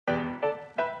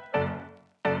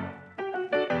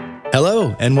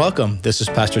Hello and welcome. This is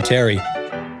Pastor Terry,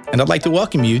 and I'd like to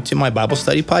welcome you to my Bible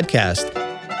study podcast.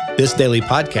 This daily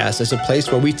podcast is a place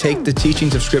where we take the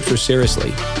teachings of Scripture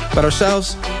seriously, but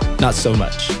ourselves, not so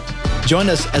much. Join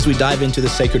us as we dive into the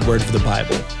sacred word of the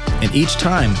Bible, and each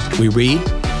time we read,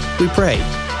 we pray,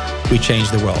 we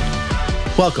change the world.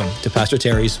 Welcome to Pastor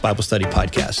Terry's Bible Study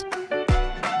Podcast.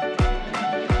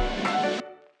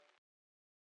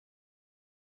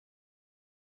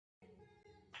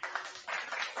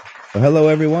 Well, hello,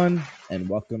 everyone, and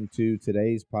welcome to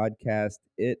today's podcast.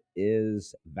 It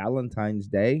is Valentine's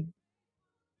Day,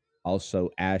 also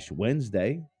Ash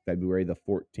Wednesday, February the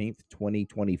 14th,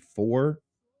 2024.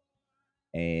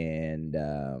 And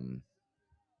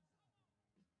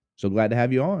so glad to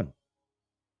have you on.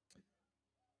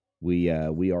 We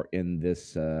are in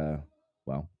this,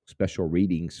 special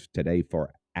readings today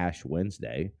for Ash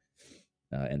Wednesday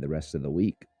and the rest of the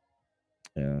week.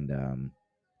 And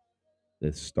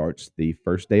this starts the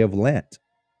first day of Lent.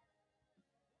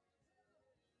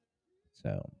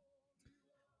 So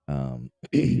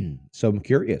so I'm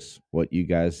curious what you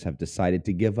guys have decided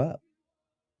to give up,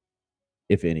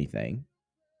 if anything.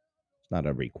 It's not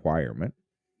a requirement,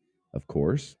 of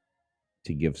course,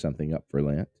 to give something up for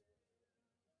Lent.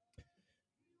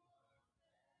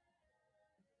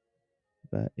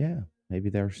 But yeah, maybe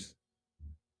there's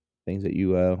things that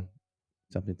you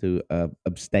something to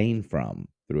abstain from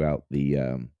throughout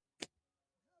the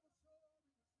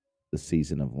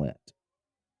season of Lent.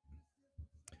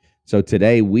 So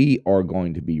today we are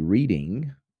going to be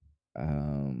reading.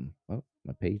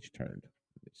 My page turned.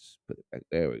 Let's put it back.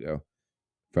 There we go.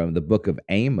 From the book of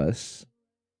Amos,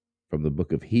 from the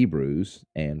book of Hebrews,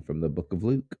 and from the book of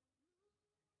Luke.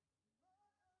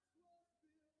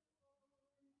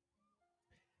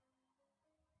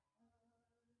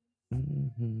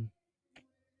 Mm-hmm.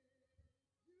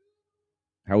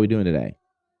 How are we doing today?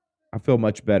 I feel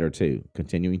much better too.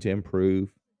 Continuing to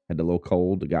improve. Had a little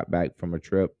cold. Got back from a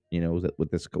trip.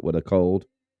 With a cold.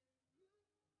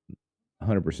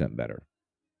 100% better.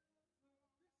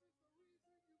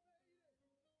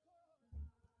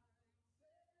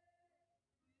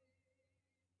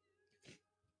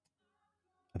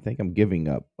 I think I'm giving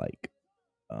up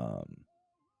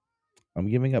I'm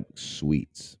giving up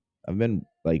sweets. I've been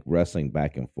like wrestling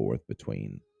back and forth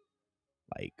between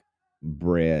like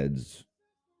breads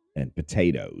and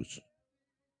potatoes.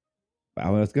 I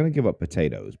was going to give up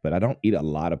potatoes, but I don't eat a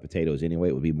lot of potatoes anyway.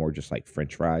 It would be more just like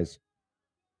French fries.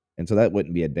 And so that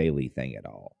wouldn't be a daily thing at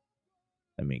all.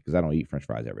 I mean, because I don't eat French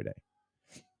fries every day.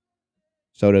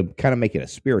 So to kind of make it a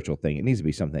spiritual thing, it needs to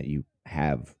be something that you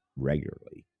have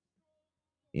regularly.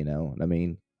 You know what I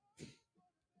mean?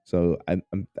 So I'm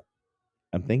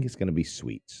thinking it's going to be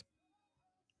sweets,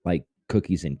 like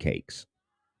cookies and cakes,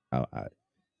 uh, uh,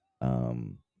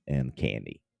 and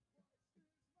candy.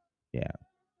 Yeah,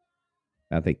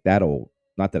 I think that'll.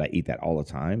 Not that I eat that all the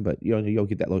time, but you'll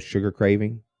get that little sugar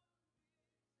craving.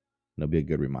 It'll be a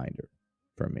good reminder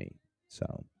for me.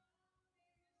 So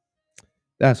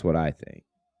that's what I think.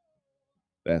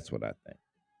 That's what I think.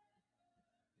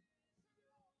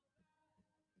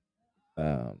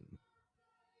 Um,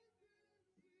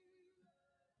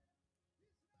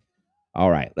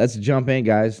 all right, let's jump in,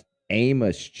 guys.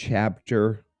 Amos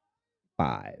chapter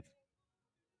 5.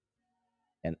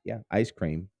 And yeah, ice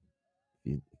cream.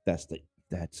 If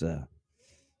that's a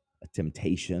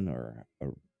temptation or a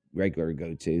regular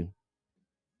go-to.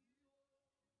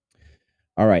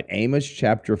 All right, Amos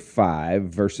chapter 5,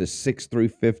 verses 6 through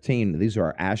 15. These are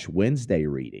our Ash Wednesday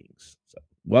readings. So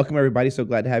welcome, everybody. So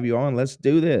glad to have you on. Let's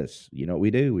do this. You know what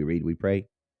we do? We read, we pray,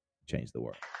 change the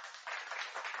world.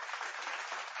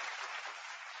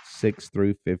 6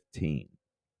 through 15.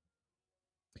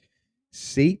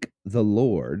 Seek the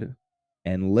Lord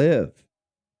and live,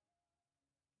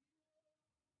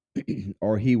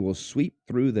 or he will sweep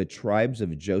through the tribes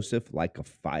of Joseph like a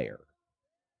fire.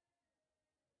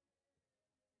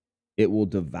 It will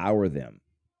devour them,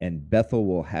 and Bethel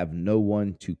will have no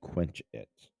one to quench it.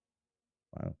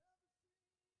 Wow.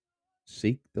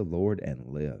 Seek the Lord and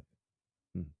live.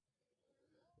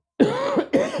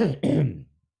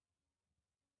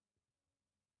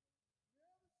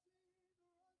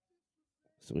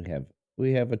 So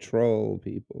we have a troll,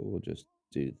 people. We'll just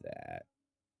do that.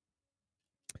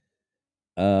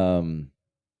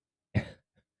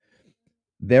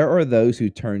 There are those who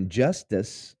turn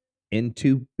justice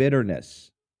into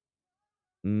bitterness.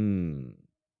 And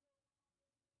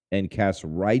cast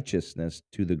righteousness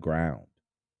to the ground.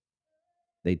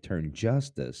 They turn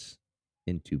justice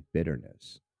into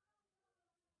bitterness.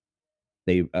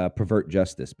 They pervert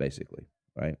justice, basically,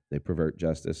 right? They pervert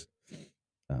justice.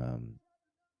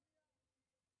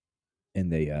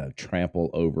 and they trample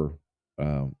over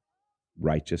uh,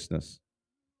 righteousness.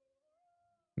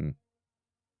 Hmm.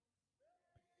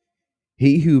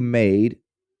 He who made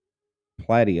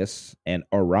Palladius and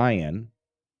Orion,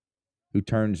 who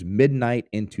turns midnight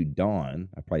into dawn.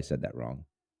 I probably said that wrong.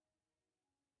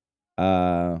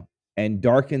 And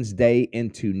darkens day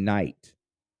into night,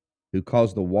 who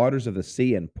caused the waters of the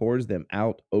sea and pours them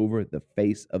out over the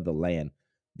face of the land.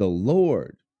 The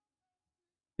Lord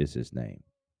is his name.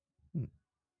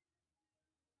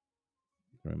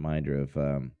 A reminder of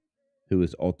who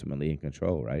is ultimately in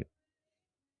control, right?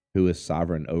 Who is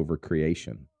sovereign over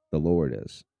creation? The Lord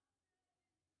is.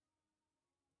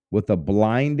 With a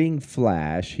blinding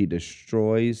flash, he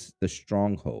destroys the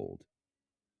stronghold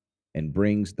and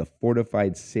brings the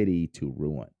fortified city to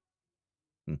ruin.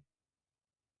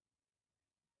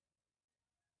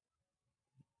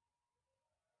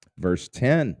 Verse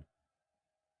 10.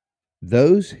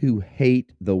 Those who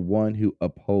hate the one who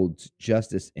upholds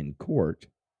justice in court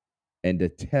and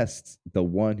detests the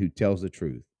one who tells the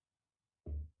truth.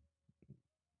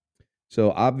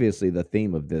 So obviously, the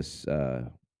theme of this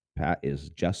is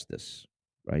justice,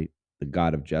 right? The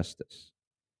God of justice,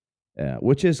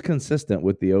 which is consistent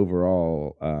with the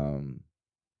overall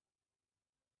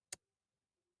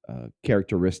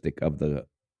characteristic of the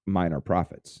minor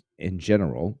prophets in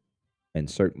general, and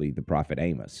certainly the prophet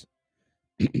Amos.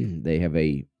 They have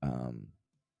a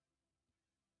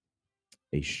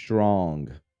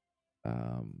strong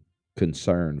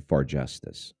concern for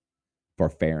justice, for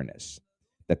fairness,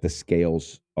 that the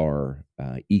scales are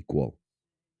equal,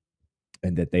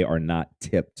 and that they are not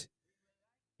tipped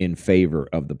in favor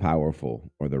of the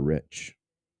powerful or the rich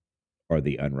or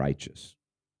the unrighteous,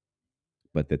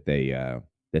 but that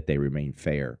they remain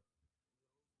fair.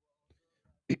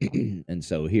 And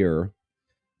so here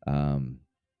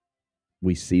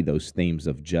we see those themes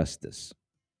of justice.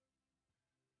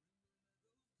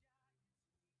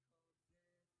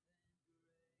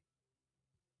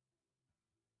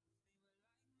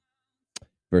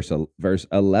 Verse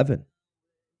 11.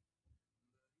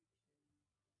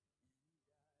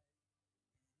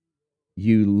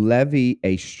 You levy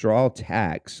a straw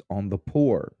tax on the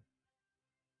poor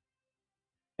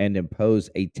and impose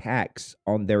a tax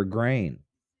on their grain.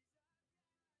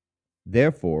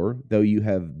 Therefore, though you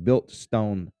have built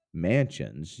stone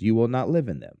mansions, you will not live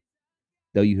in them.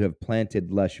 Though you have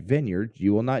planted lush vineyards,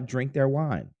 you will not drink their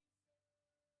wine.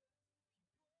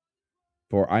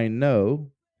 For I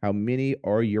know how many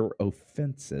are your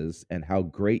offenses and how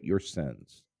great your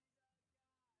sins.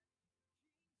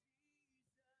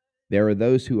 There are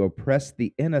those who oppress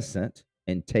the innocent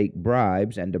and take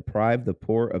bribes and deprive the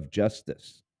poor of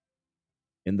justice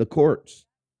in the courts.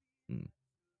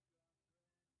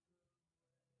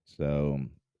 So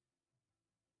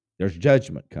there's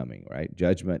judgment coming, right?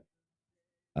 Judgment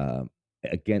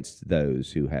against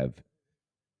those who have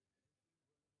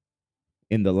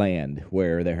in the land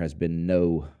where there has been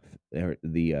no,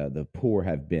 the poor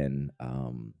have been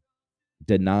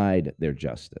denied their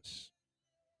justice.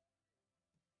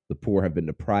 The poor have been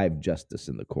deprived justice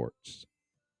in the courts.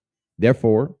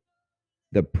 Therefore,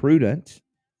 the prudent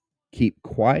keep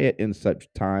quiet in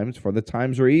such times, for the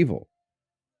times are evil.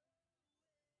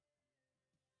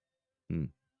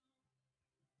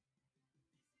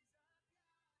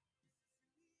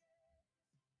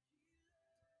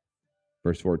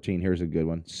 Verse 14, here's a good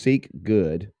one. Seek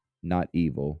good, not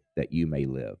evil, that you may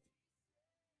live.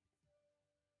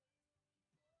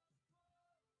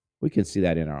 We can see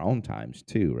that in our own times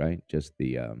too, right? Just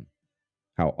the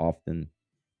how often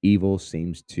evil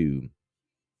seems to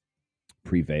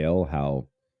prevail, how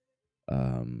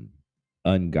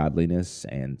ungodliness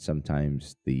and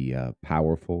sometimes the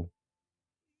powerful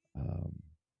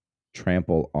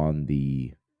trample on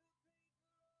the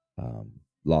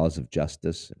laws of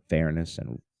justice and fairness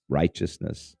and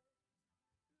righteousness.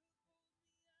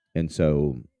 And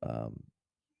so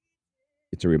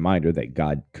it's a reminder that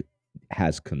God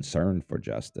has concern for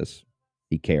justice.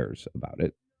 He cares about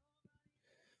it.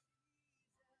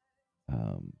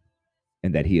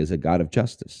 And that he is a God of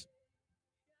justice.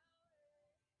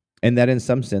 And that in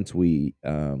some sense we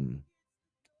have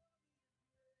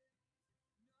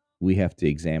to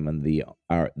examine the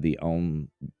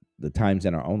times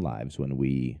in our own lives when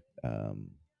we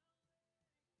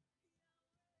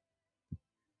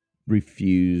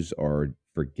refuse or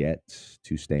forget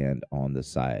to stand on the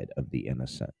side of the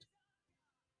innocent,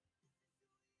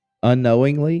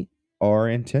 unknowingly or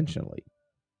intentionally.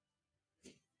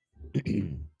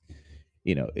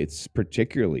 It's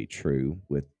particularly true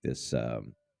with this.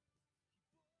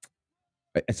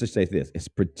 Let's just say this: it's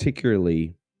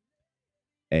particularly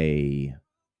a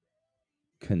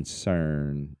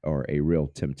concern or a real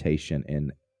temptation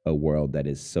in a world that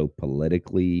is so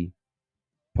politically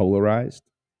polarized.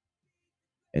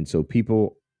 And so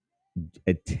people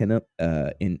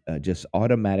just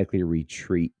automatically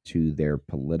retreat to their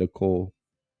political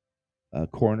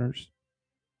corners.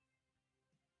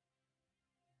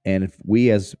 And if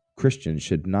we as Christians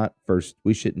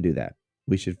we shouldn't do that.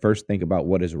 We should first think about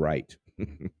what is right.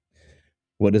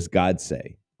 What does God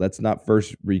say? Let's not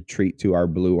first retreat to our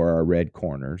blue or our red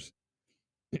corners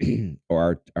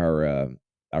or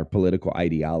our political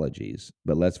ideologies,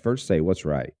 but let's first say what's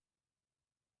right.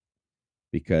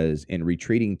 Because in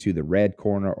retreating to the red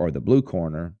corner or the blue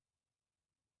corner,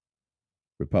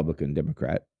 Republican,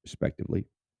 Democrat, respectively,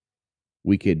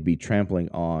 we could be trampling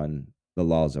on the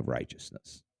laws of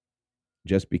righteousness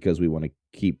just because we want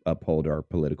to uphold our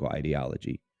political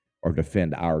ideology or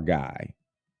defend our guy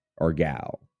or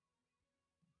gal.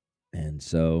 And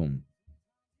so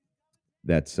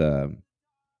that's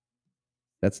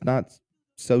not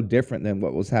so different than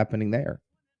what was happening there.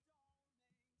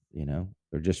 You know,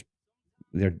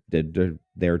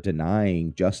 they're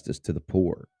denying justice to the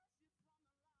poor.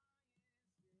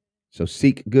 So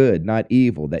seek good, not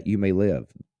evil, that you may live.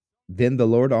 Then the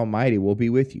Lord Almighty will be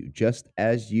with you, just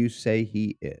as you say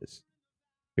he is.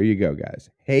 Here you go, guys.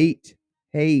 Hate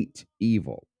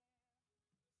evil.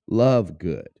 Love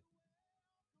good.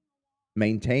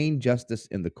 Maintain justice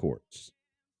in the courts.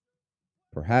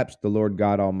 Perhaps the Lord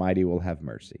God Almighty will have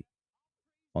mercy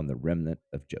on the remnant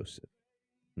of Joseph.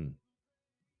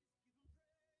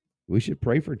 We should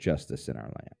pray for justice in our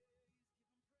land.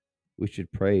 We should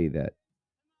pray that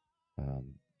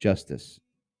justice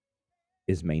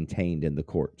is maintained in the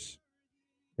courts,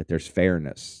 that there's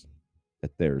fairness,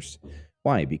 that there's...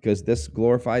 Why? Because this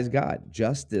glorifies God.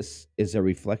 Justice is a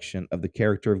reflection of the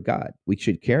character of God. We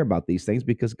should care about these things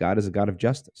because God is a God of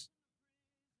justice.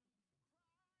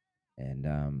 And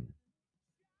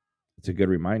it's a good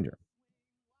reminder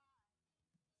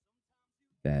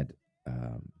that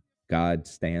God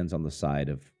stands on the side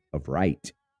of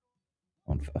right,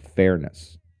 of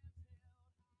fairness.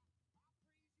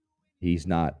 He's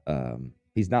not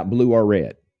blue or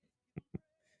red.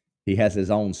 He has his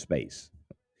own space.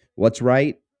 What's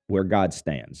right? Where God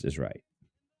stands is right.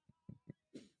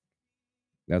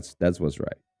 That's what's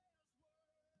right.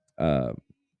 All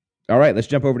right, let's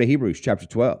jump over to Hebrews chapter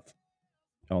 12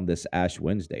 on this Ash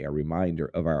Wednesday, a reminder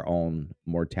of our own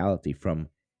mortality. From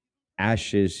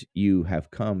ashes you have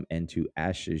come, and to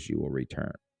ashes you will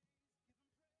return.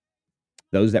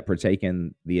 Those that partake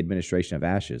in the administration of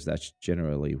ashes, that's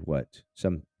generally what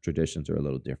some traditions are a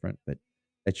little different, but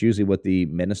that's usually what the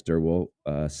minister will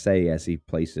say as he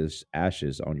places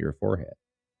ashes on your forehead.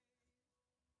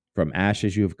 From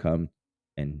ashes you have come,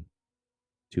 and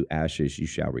to ashes you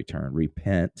shall return.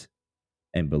 Repent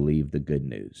and believe the good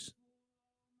news.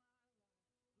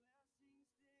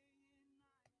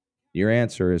 The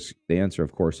answer,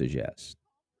 of course, is yes.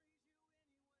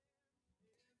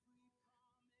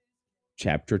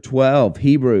 Chapter 12,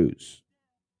 Hebrews.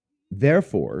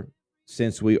 Therefore,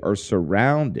 since we are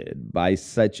surrounded by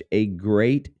such a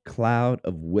great cloud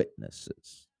of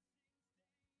witnesses,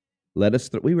 let us...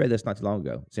 we read this not too long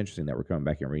ago. It's interesting that we're coming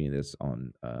back and reading this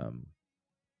on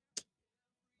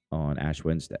Ash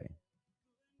Wednesday.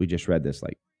 We just read this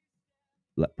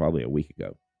probably a week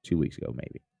ago, 2 weeks ago,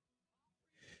 maybe.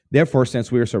 Therefore,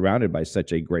 since we are surrounded by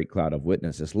such a great cloud of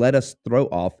witnesses, let us throw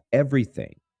off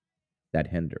everything that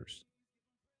hinders.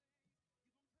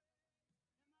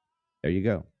 There you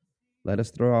go. Let us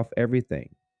throw off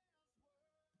everything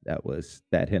that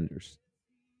hinders.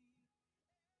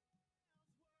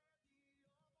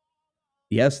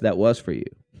 Yes, that was for you.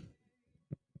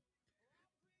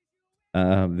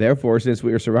 Therefore, since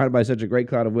we are surrounded by such a great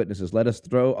cloud of witnesses, let us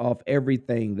throw off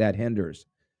everything that hinders.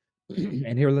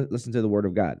 And here, listen to the word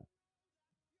of God.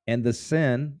 And the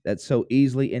sin that so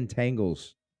easily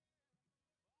entangles.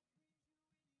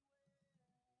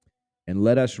 And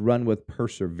let us run with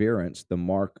perseverance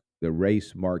the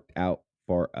race marked out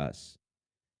for us,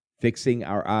 fixing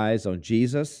our eyes on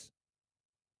Jesus,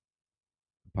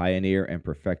 pioneer and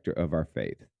perfecter of our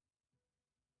faith.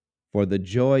 For the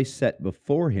joy set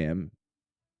before him,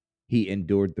 he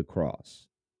endured the cross,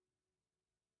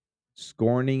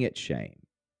 scorning its shame,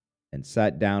 and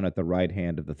sat down at the right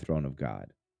hand of the throne of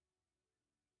God.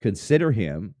 Consider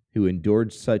him who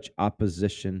endured such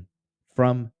opposition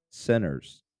from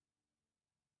sinners,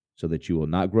 so that you will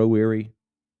not grow weary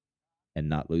and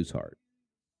not lose heart.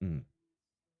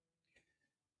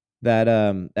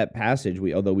 That passage,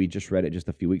 although we just read it just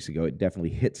a few weeks ago, it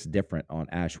definitely hits different on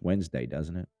Ash Wednesday,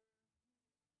 doesn't it?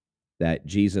 That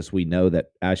Jesus, we know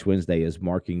that Ash Wednesday is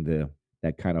marking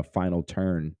that kind of final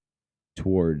turn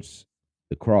towards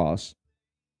the cross,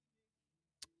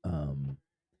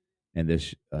 and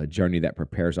this journey that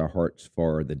prepares our hearts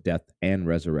for the death and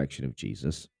resurrection of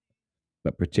Jesus,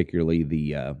 but particularly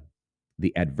the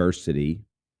adversity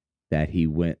that he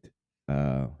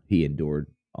endured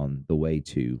on the way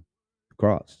to the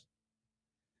cross.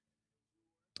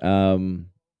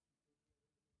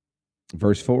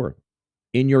 Verse 4,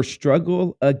 in your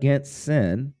struggle against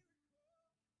sin,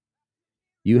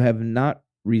 you have not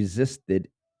resisted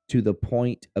to the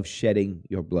point of shedding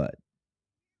your blood.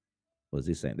 What is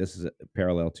he saying? This is a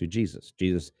parallel to Jesus.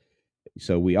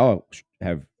 So we all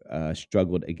have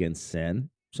struggled against sin,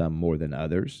 some more than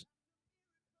others,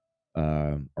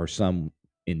 or some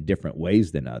in different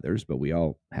ways than others, but we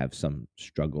all have some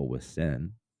struggle with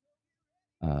sin.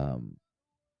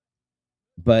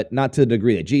 But not to the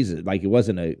degree that Jesus, like it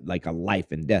wasn't a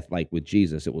life and death, like with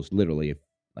Jesus, it was literally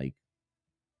like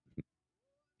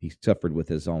he suffered with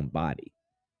his own body.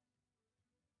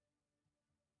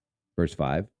 Verse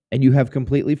 5, and you have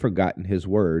completely forgotten his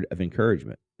word of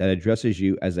encouragement that addresses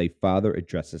you as a father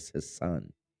addresses his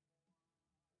son.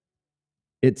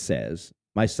 It says,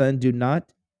 my son, do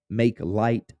not make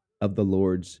light of the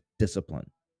Lord's discipline,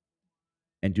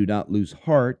 and do not lose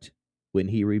heart when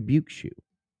he rebukes you.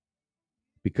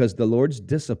 Because the Lord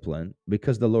disciplines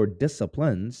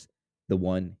the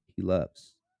one he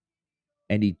loves,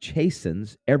 and he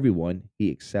chastens everyone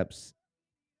he accepts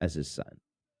as his son.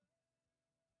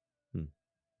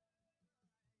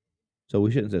 So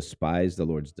we shouldn't despise the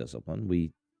Lord's discipline.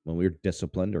 When we're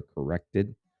disciplined or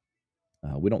corrected,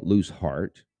 we don't lose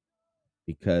heart,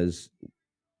 because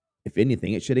if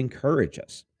anything, it should encourage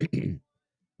us. I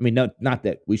mean, not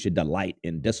that we should delight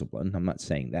in discipline. I'm not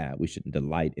saying that. We shouldn't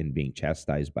delight in being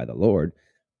chastised by the Lord.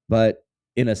 But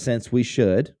in a sense, we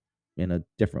should. In a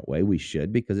different way, we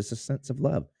should, because it's a sense of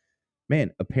love.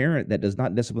 Man, a parent that does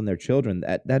not discipline their children,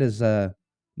 that is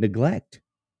neglect.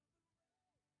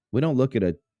 We don't look at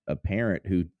a parent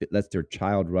who lets their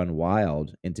child run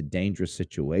wild into dangerous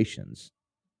situations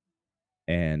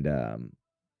and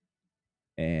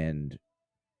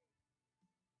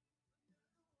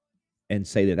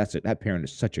say that parent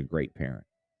is such a great parent.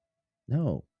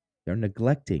 No, they're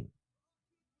neglecting.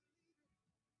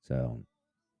 So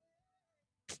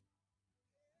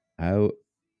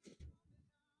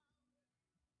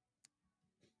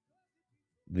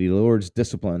the Lord's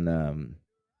discipline,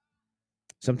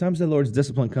 sometimes the Lord's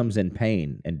discipline comes in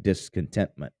pain and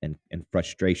discontentment and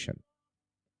frustration.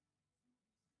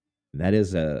 That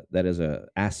is a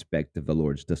aspect of the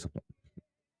Lord's discipline.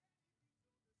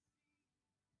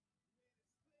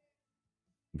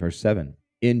 Verse 7,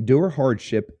 endure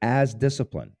hardship as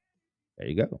discipline. There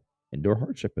you go. Endure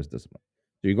hardship as discipline.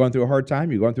 So you're going through a hard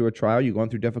time, you're going through a trial, you're going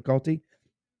through difficulty.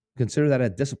 Consider that a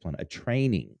discipline, a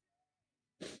training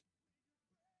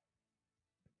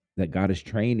that God is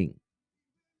training.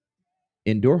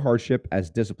 Endure hardship as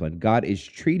discipline. God is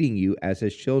treating you as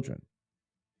his children.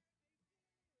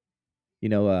 You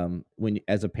know, when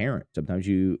as a parent, sometimes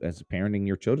as parenting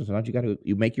your children, sometimes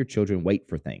you make your children wait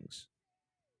for things.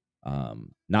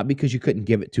 Not because you couldn't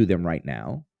give it to them right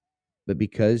now, but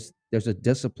because there's a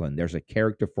discipline, there's a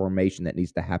character formation that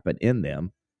needs to happen in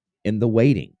them in the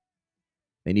waiting.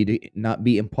 They need to not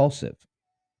be impulsive.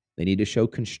 They need to show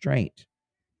constraint.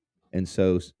 And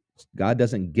so God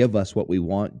doesn't give us what we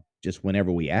want just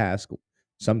whenever we ask.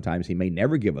 Sometimes he may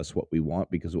never give us what we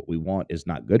want because what we want is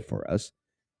not good for us.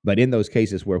 But in those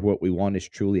cases where what we want is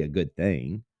truly a good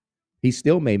thing, he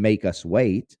still may make us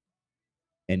wait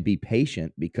and be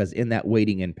patient, because in that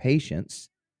waiting and patience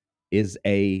is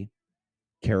a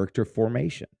character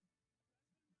formation,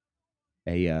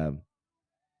 a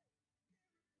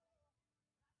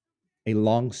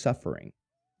long suffering,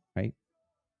 right?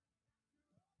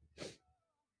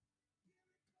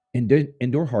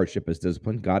 Endure hardship as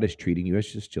discipline. God is treating you as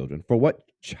his children. For what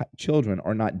children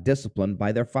are not disciplined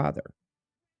by their father?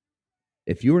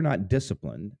 If you are not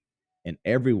disciplined, and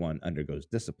everyone undergoes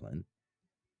discipline,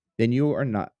 then you are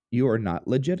not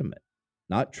legitimate,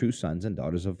 not true sons and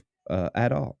daughters of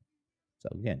at all. So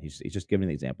again, he's just giving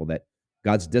the example that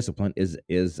God's discipline is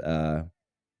an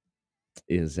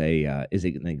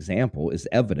example, is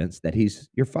evidence that he's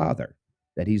your father,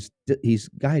 that he's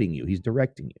guiding you, he's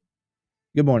directing you.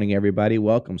 Good morning, everybody.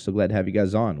 Welcome. So glad to have you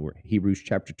guys on. We're Hebrews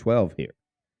chapter 12 here.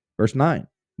 Verse 9.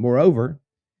 Moreover,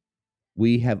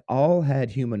 we have all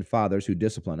had human fathers who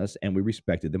discipline us, and we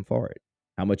respected them for it.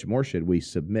 How much more should we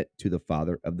submit to the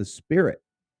Father of the Spirit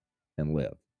and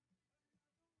live?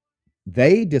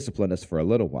 They disciplined us for a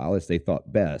little while as they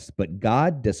thought best, but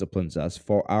God disciplines us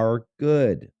for our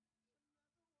good.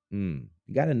 You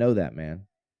got to know that, man.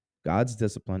 God's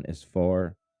discipline is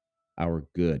for our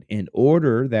good, in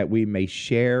order that we may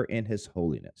share in his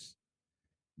holiness.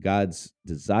 God's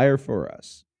desire for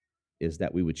us is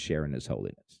that we would share in his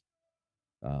holiness.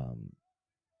 Um,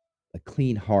 a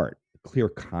clean heart, a clear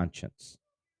conscience.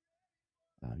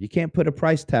 You can't put a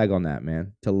price tag on that,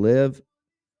 man. To live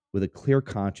with a clear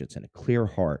conscience and a clear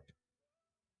heart,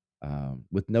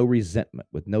 with no resentment,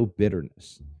 with no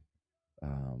bitterness,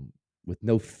 with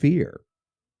no fear,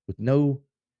 with no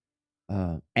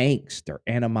angst or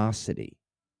animosity.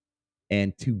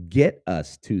 And to get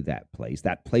us to that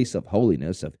place of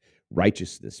holiness, of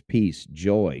righteousness, peace,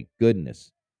 joy,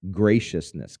 goodness,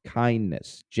 graciousness,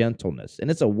 kindness, gentleness,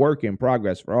 and it's a work in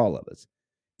progress for all of us.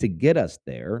 To get us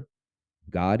there,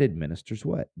 God administers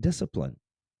what? Discipline.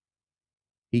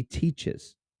 He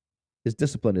teaches. His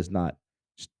discipline is not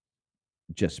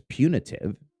just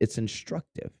punitive, it's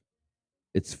instructive.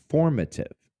 It's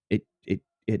formative.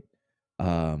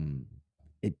 Um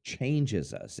it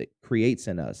changes us. It creates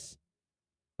in us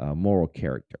moral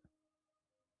character.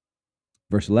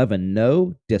 Verse 11,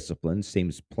 no discipline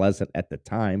seems pleasant at the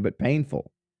time, but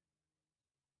painful.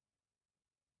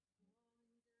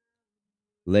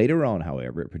 Later on,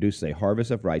 however, it produces a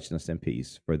harvest of righteousness and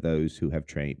peace for those who have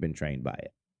been trained by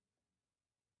it.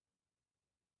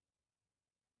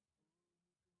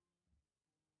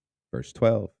 Verse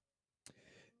 12,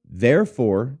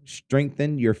 therefore,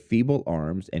 strengthen your feeble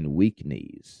arms and weak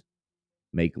knees.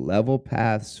 Make level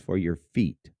paths for your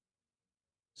feet,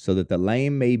 so that the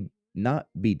lame may not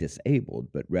be disabled,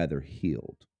 but rather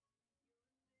healed.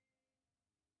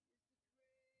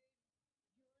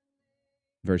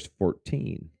 Verse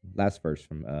 14, last verse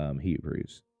from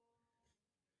Hebrews.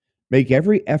 Make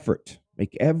every effort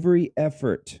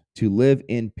to live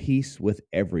in peace with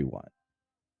everyone,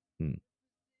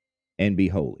 and be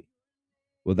holy.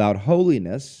 Without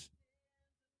holiness,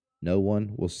 no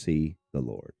one will see the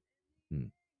Lord.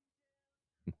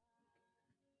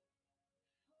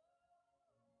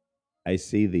 I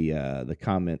see the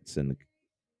comments and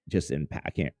just I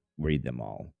can't read them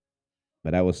all,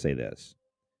 but I will say this: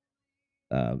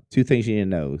 two things you need to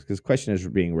know, because question is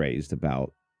being raised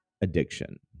about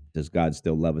addiction. Does God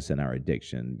still love us in our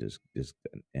addiction?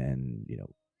 And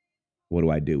what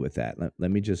do I do with that? Let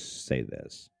me just say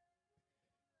this: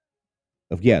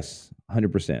 yes,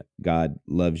 100%, God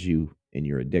loves you in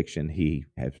your addiction. He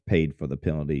has paid for the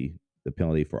penalty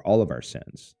for all of our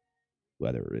sins,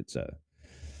 whether it's a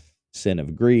sin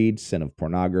of greed, sin of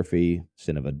pornography,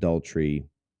 sin of adultery.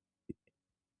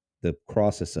 The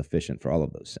cross is sufficient for all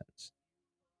of those sins.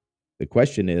 The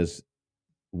question is,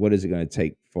 what is it going to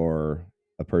take for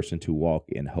a person to walk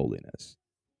in holiness?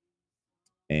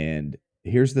 And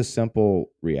here's the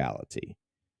simple reality: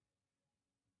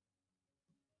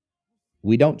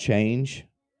 we don't change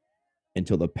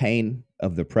until the pain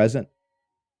of the present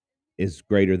is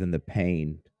greater than the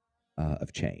pain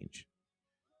of change.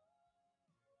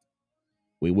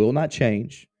 We will not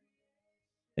change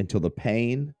until the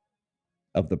pain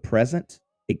of the present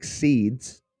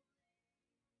exceeds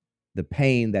the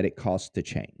pain that it costs to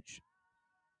change.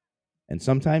 And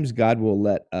sometimes God will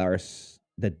let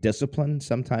the discipline,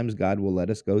 sometimes God will let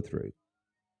us go through,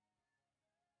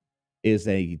 is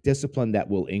a discipline that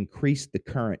will increase the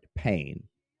current pain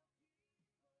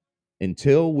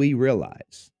until we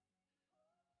realize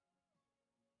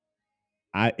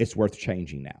it's worth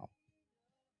changing now.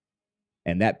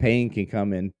 And that pain can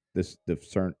come in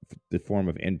the form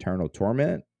of internal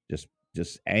torment,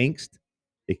 just angst.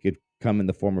 It could come in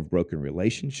the form of broken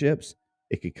relationships.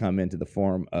 It could come into the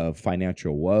form of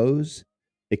financial woes.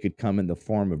 It could come in the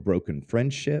form of broken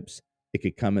friendships. It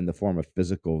could come in the form of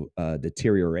physical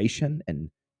deterioration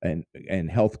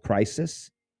and health crisis.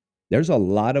 There's a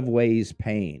lot of ways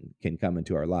pain can come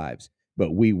into our lives,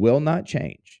 but we will not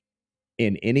change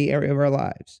in any area of our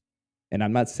lives. And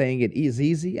I'm not saying it is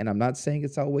easy, and I'm not saying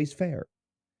it's always fair.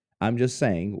 I'm just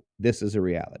saying this is a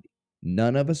reality.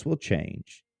 None of us will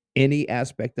change any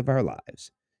aspect of our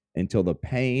lives until the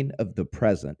pain of the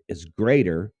present is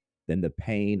greater than the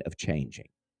pain of changing.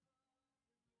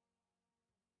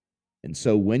 And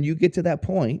so when you get to that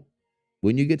point,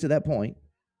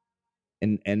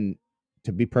 and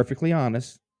to be perfectly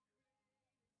honest,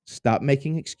 stop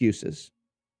making excuses.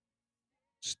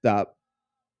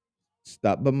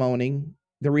 Stop bemoaning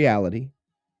the reality,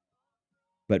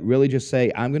 but really just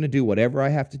say, I'm going to do whatever I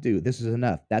have to do. This is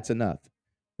enough. That's enough.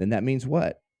 Then that means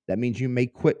what? That means you may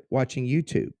quit watching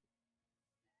YouTube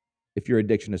if your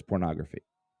addiction is pornography.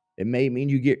 It may mean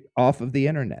you get off of the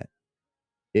internet.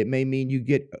 It may mean you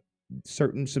get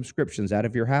certain subscriptions out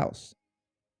of your house.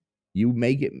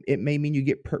 It may mean you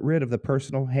get rid of the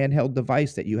personal handheld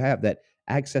device that you have that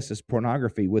accesses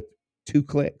pornography with 2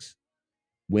 clicks.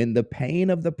 When the pain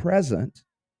of the present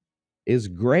is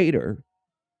greater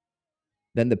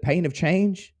than the pain of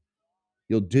change,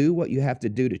 you'll do what you have to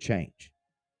do to change.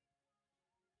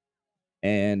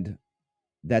 And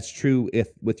that's true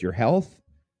with your health.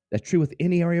 That's true with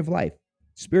any area of life,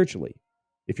 spiritually.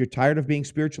 If you're tired of being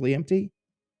spiritually empty,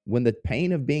 when the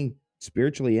pain of being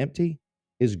spiritually empty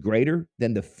is greater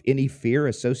than any fear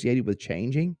associated with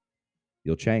changing,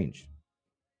 you'll change.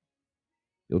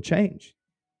 You'll change.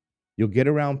 You'll get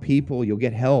around people. You'll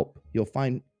get help. You'll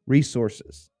find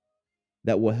resources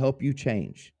that will help you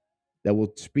change, that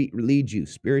will lead you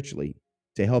spiritually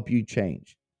to help you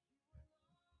change.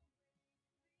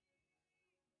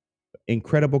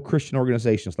 Incredible Christian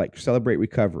organizations like Celebrate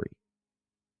Recovery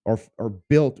are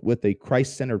built with a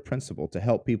Christ-centered principle to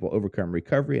help people overcome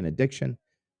recovery and addiction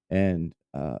and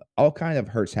all kinds of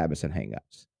hurts, habits, and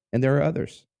hang-ups. And there are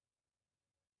others.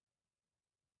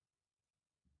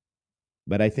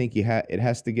 But I think it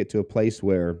has to get to a place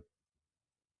where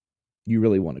you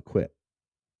really want to quit.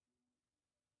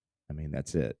 I mean,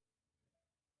 that's it.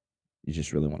 You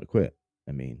just really want to quit.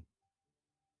 I mean,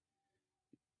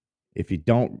 if you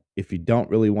don't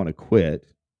really want to quit,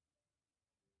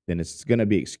 then it's going to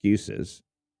be excuses,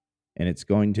 and it's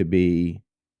going to be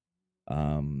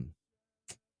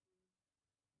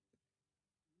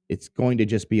it's going to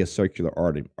just be a circular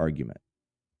argument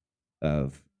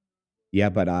of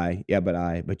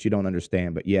but you don't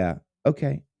understand, but yeah,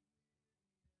 okay.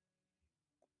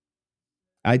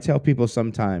 I tell people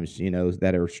sometimes,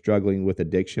 that are struggling with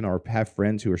addiction or have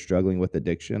friends who are struggling with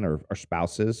addiction or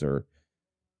spouses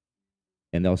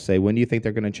and they'll say, when do you think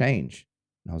they're going to change?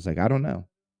 And I was like, I don't know,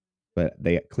 but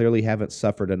they clearly haven't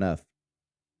suffered enough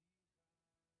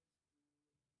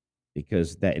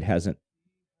because that it hasn't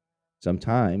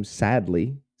sometimes,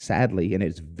 sadly, and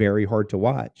it's very hard to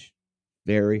watch.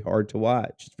 Very hard to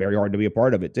watch. It's very hard to be a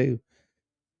part of it too.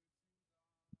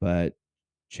 But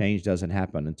change doesn't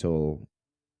happen until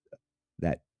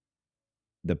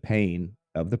the pain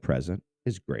of the present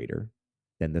is greater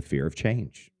than the fear of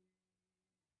change.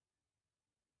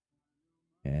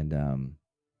 And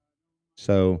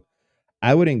so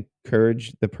I would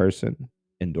encourage the person,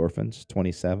 Endorphins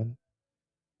 27.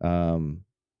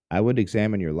 I would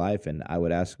examine your life and I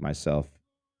would ask myself,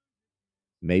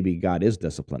 maybe God is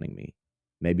disciplining me.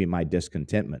 Maybe my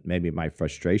discontentment, maybe my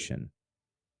frustration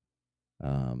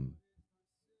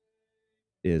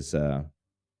is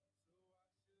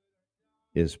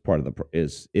part of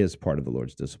the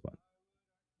Lord's discipline.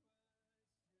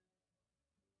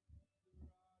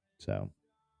 So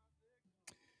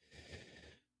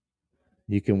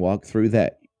you can walk through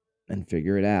that and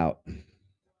figure it out.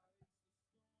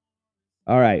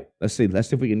 All right, let's see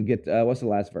if we can get what's the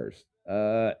last verse?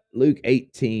 Luke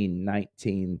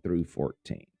 18:19 through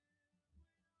 14.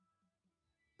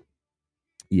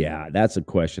 Yeah, that's a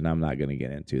question I'm not going to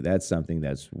get into. That's something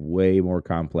that's way more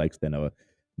complex than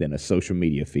a social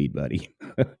media feed, buddy.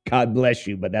 God bless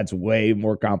you, but that's way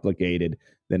more complicated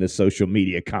than a social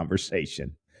media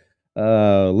conversation.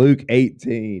 Luke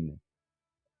 18,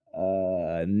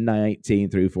 19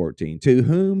 through 14. To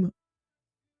whom,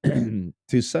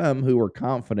 to some who were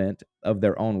confident of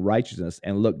their own righteousness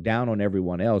and looked down on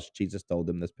everyone else, Jesus told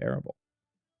them this parable.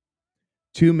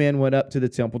 2 men went up to the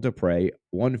temple to pray,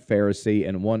 one Pharisee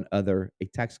and one other a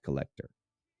tax collector.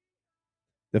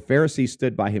 The Pharisee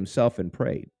stood by himself and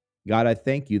prayed, God, I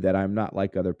thank you that I'm not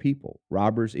like other people,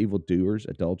 robbers, evildoers,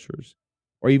 adulterers,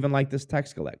 or even like this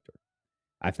tax collector.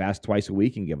 I fast twice a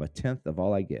week and give a tenth of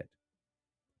all I get.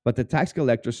 But the tax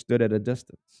collector stood at a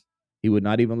distance. He would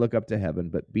not even look up to heaven,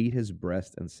 but beat his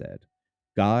breast and said,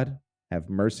 God, have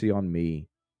mercy on me,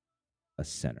 a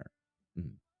sinner.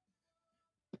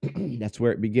 That's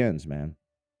where it begins, man.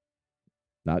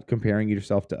 Not comparing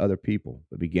yourself to other people,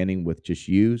 but beginning with just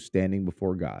you standing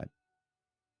before God.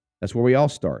 That's where we all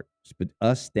start. It's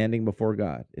us standing before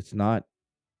God. It's not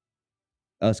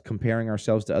us comparing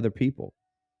ourselves to other people.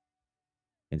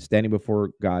 And standing before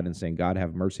God and saying, God,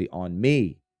 have mercy on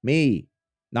me,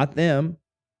 not them,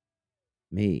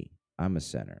 me. I'm a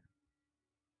sinner.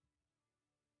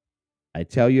 I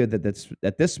tell you that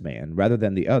this man, rather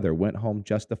than the other, went home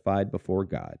justified before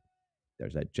God.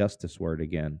 There's that justice word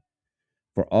again.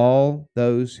 For all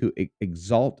those who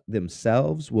exalt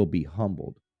themselves will be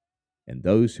humbled, and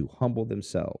those who humble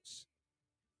themselves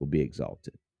will be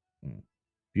exalted.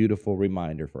 Beautiful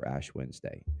reminder for Ash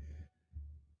Wednesday.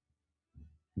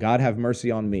 God, have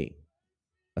mercy on me,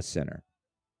 a sinner.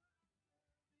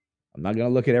 I'm not going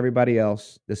to look at everybody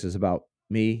else. This is about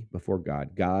me before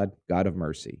God. God of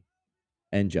mercy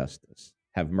and justice.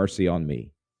 Have mercy on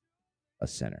me, a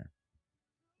sinner.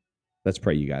 Let's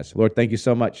pray, you guys. Lord, thank you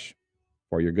so much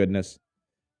for your goodness.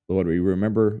 Lord, we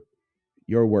remember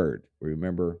your word. We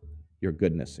remember your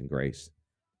goodness and grace.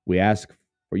 We ask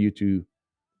for you to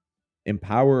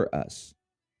empower us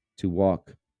to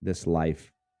walk this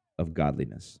life of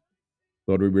godliness.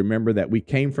 Lord, we remember that we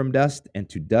came from dust, and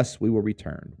to dust we will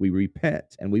return. We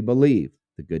repent and we believe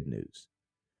the good news.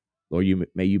 Lord,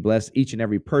 may you bless each and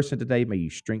every person today. May you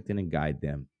strengthen and guide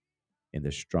them in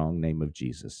the strong name of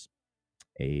Jesus.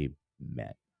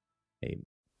 Amen. Amen.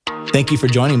 Thank you for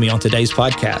joining me on today's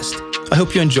podcast. I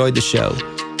hope you enjoyed the show.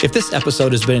 If this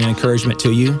episode has been an encouragement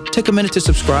to you, take a minute to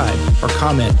subscribe or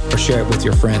comment or share it with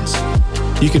your friends.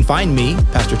 You can find me,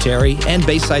 Pastor Terry, and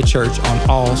Bayside Church on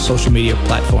all social media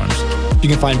platforms. You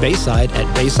can find Bayside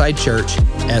at Bayside Church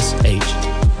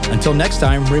SH. Until next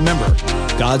time, remember,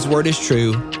 God's word is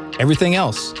true. Everything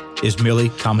else is merely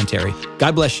commentary.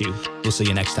 God bless you. We'll see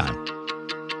you next time.